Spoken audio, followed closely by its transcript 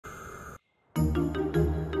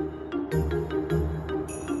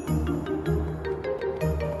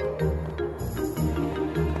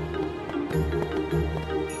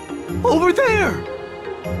over there!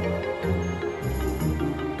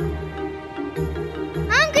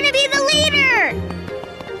 I'm gonna be the leader!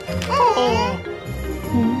 Oh!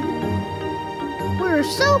 We're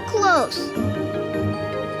so close.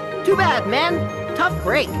 Too bad, man. Tough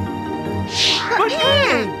break. But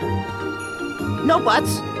hey! No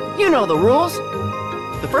buts. You know the rules.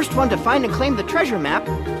 The first one to find and claim the treasure map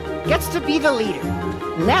gets to be the leader.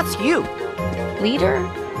 And that's you. Leader?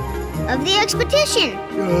 Of the expedition.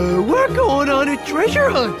 We're going on a treasure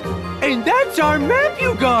hunt. And that's our map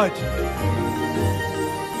you got.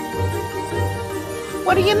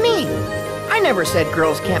 What do you mean? I never said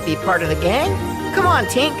girls can't be part of the gang. Come on,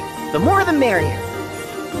 Tink. The more the merrier.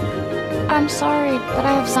 I'm sorry, but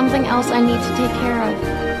I have something else I need to take care of.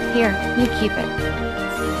 Here, you keep it.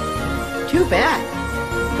 Too bad.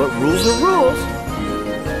 But rules are rules.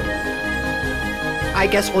 I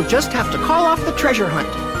guess we'll just have to call off the treasure hunt.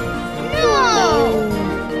 No!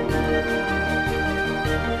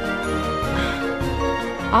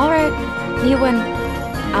 All right, you win.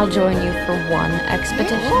 I'll join you for one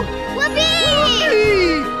expedition. Whoopee!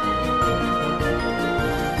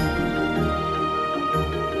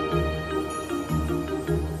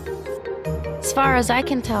 As far as I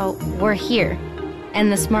can tell, we're here. And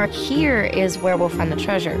this mark here is where we'll find the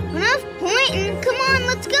treasure. Enough pointing. Come on,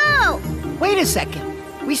 let's go. Wait a second.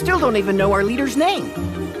 We still don't even know our leader's name.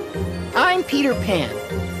 I'm Peter Pan.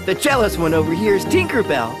 The jealous one over here is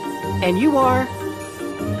Tinkerbell. And you are?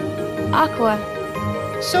 Aqua.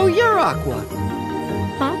 So you're Aqua.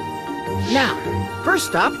 Huh? Now, first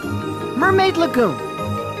stop, Mermaid Lagoon.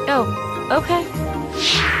 Oh, okay.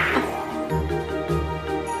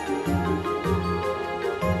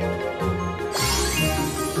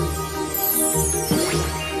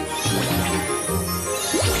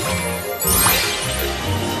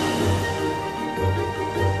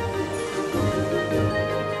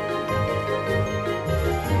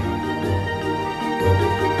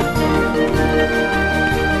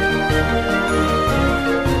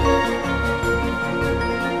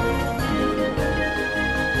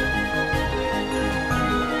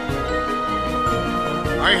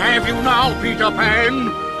 I have you now, Peter Pan.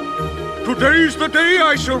 Today's the day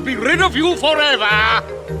I shall be rid of you forever.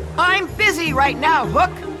 I'm busy right now,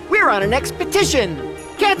 Hook. We're on an expedition.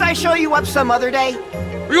 Can't I show you up some other day?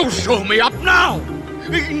 You show me up now.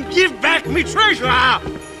 Give back me treasure.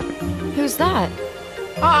 Who's that?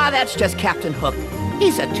 Ah, that's just Captain Hook.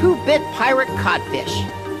 He's a two-bit pirate codfish.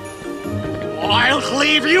 I'll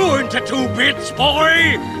cleave you into 2 bits, boy.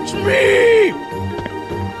 It's me.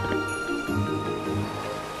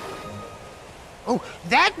 Oh,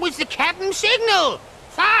 that was the captain's signal!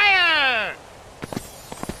 Fire!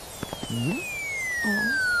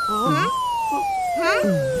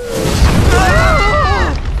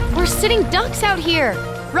 We're sitting ducks out here!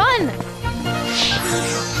 Run!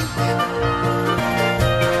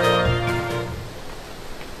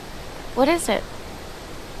 What is it?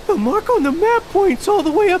 The mark on the map points all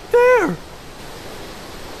the way up there.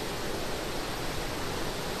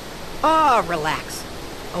 Ah, relax.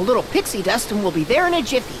 A little pixie dust and we'll be there in a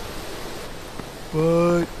jiffy.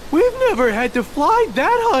 But we've never had to fly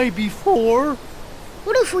that high before.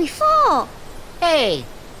 What if we fall? Hey,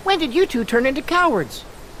 when did you two turn into cowards?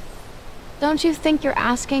 Don't you think you're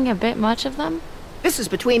asking a bit much of them? This is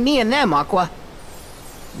between me and them, Aqua.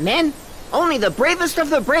 Men, only the bravest of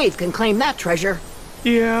the brave can claim that treasure.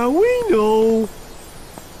 Yeah, we know.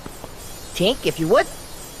 Tink, if you would.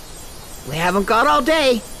 We haven't got all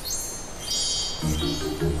day.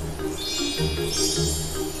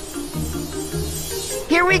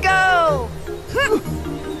 Here we go!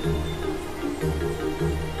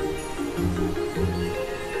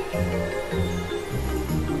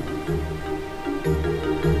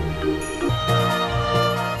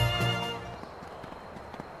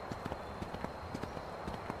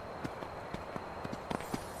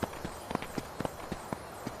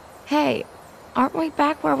 Hey, aren't we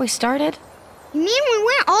back where we started? You mean we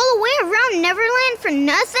went all the way around Neverland for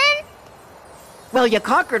nothing? Well, you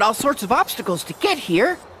conquered all sorts of obstacles to get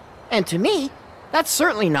here. And to me, that's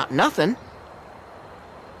certainly not nothing.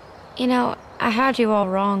 You know, I had you all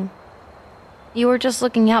wrong. You were just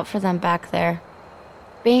looking out for them back there.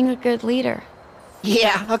 Being a good leader.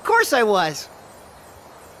 Yeah, of course I was.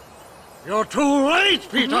 You're too late,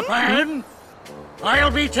 Peter Pan.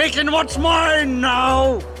 I'll be taking what's mine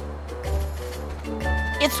now.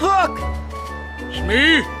 It's Hook! It's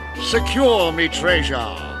me. Secure me treasure.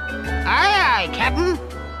 Aye, aye, Captain.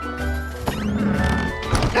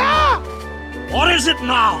 Ah! What is it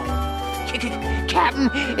now? Captain,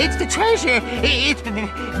 it's the treasure. It's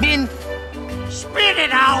been... Spit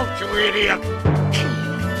it out, you idiot.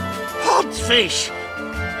 It's fish.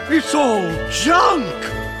 It's all junk.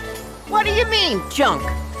 What do you mean, junk?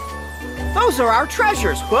 Those are our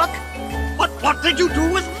treasures, Hook. But what did you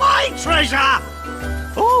do with my treasure?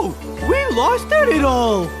 Oh, we lost it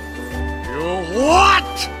all. You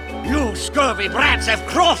what? You scurvy brats have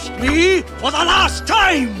crossed me for the last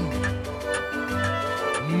time!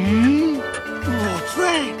 What's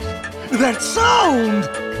that? That sound!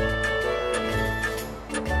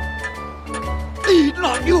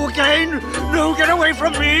 Not you again! No, get away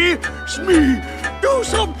from me! Smee! Do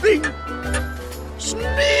something! Smee!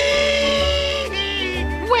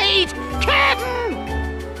 Wait! Captain!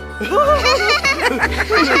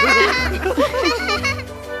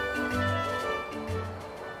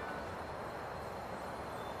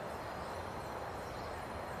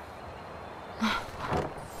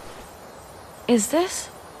 Is this?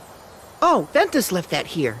 Oh, Ventus left that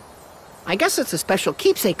here. I guess it's a special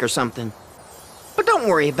keepsake or something. But don't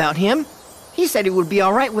worry about him. He said he would be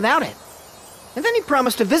all right without it. And then he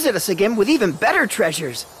promised to visit us again with even better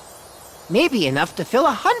treasures. Maybe enough to fill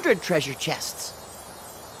 100 treasure chests.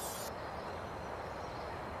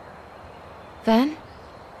 Then?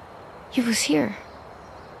 He was here.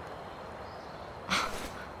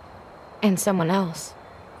 And someone else.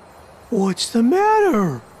 What's the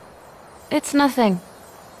matter? It's nothing.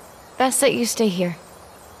 Best that you stay here.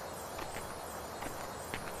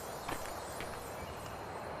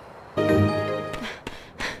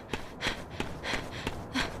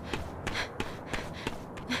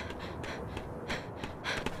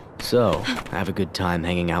 So, have a good time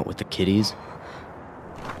hanging out with the kiddies?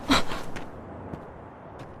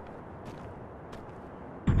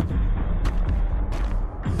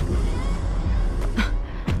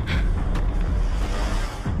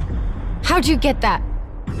 How'd you get that?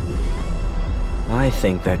 I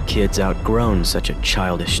think that kid's outgrown such a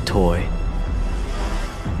childish toy.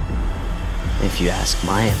 If you ask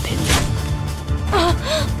my opinion.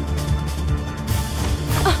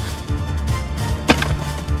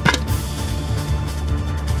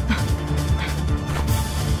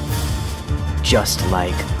 Just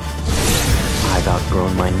like I've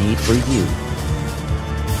outgrown my need for you.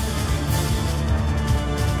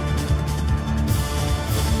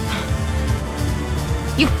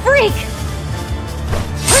 You freak!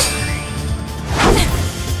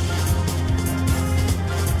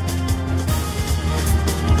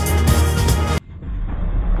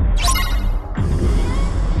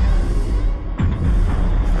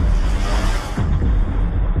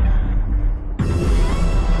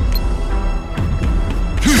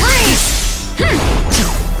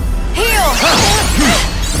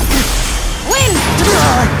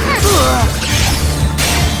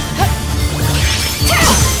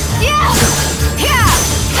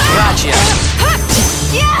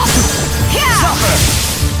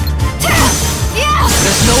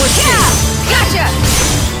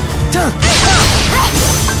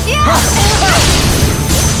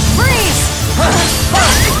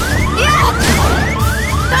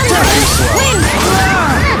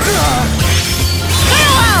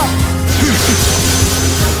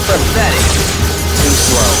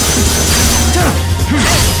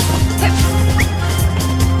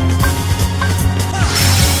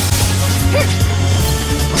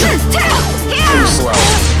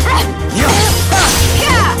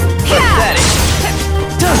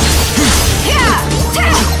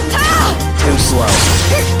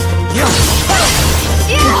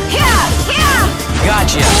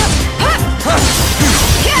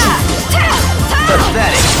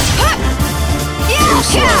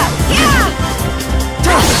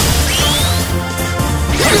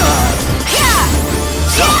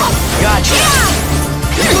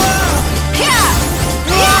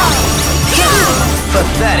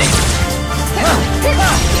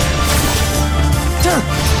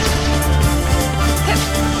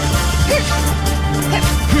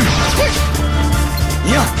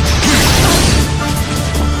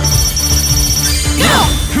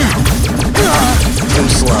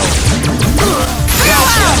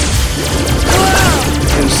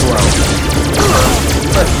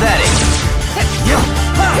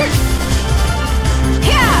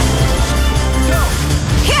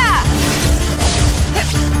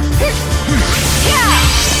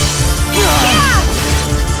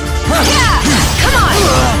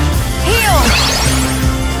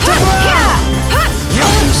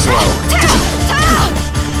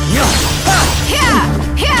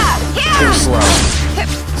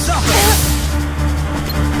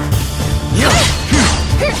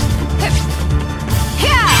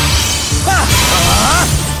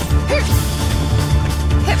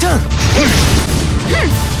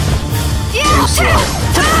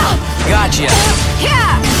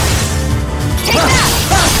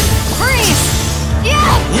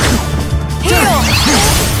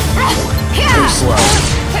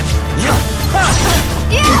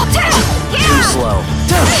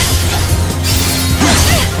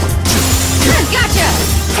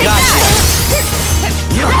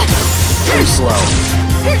 Too slow.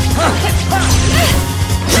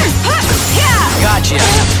 Gotcha.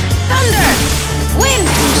 Thunder! Wind!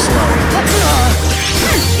 Too slow.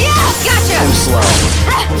 Yeah! Gotcha! Too slow.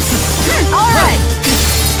 Alright!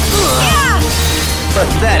 Yeah!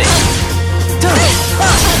 Pathetic.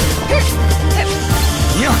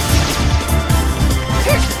 Yeah.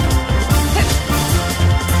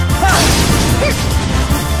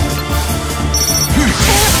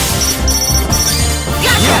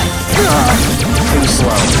 Gotcha! Too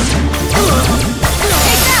slow.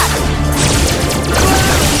 Take that!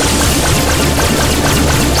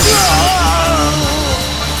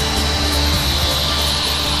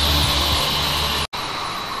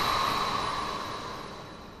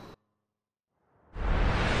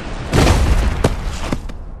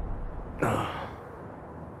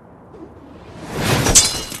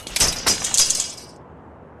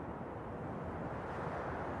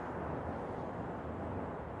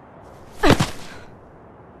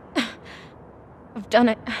 I've done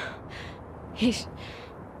it. He's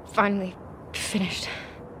finally finished.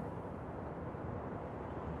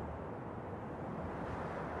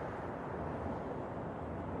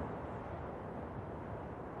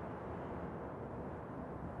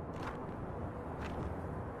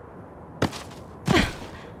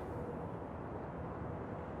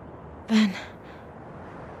 Ben,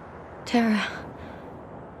 Tara,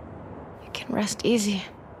 you can rest easy.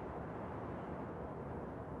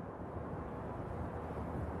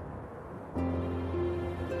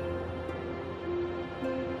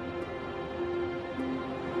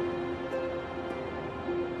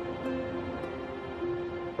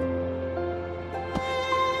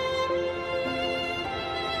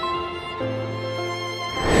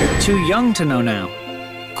 Too young to know now.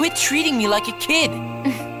 Quit treating me like a kid.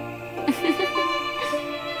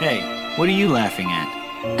 Hey, what are you laughing at?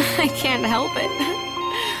 I can't help it.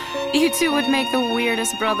 You two would make the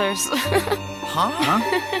weirdest brothers. Huh?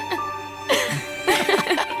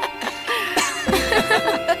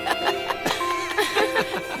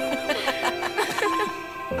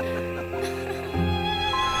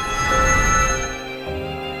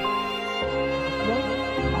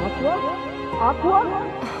 Aqua?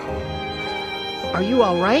 Are you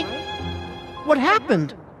all right? What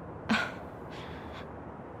happened?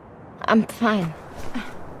 I'm fine.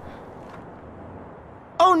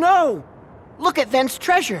 Oh no! Look at Ven's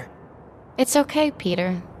treasure. It's okay,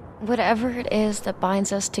 Peter. Whatever it is that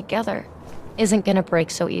binds us together isn't gonna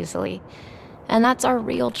break so easily. And that's our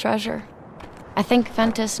real treasure. I think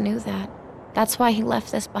Ventus knew that. That's why he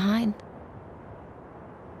left this behind.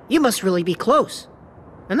 You must really be close.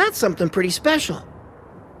 And that's something pretty special.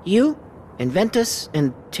 You, and Ventus,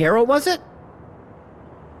 and Tara, was it?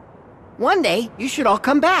 One day, you should all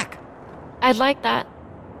come back. I'd like that.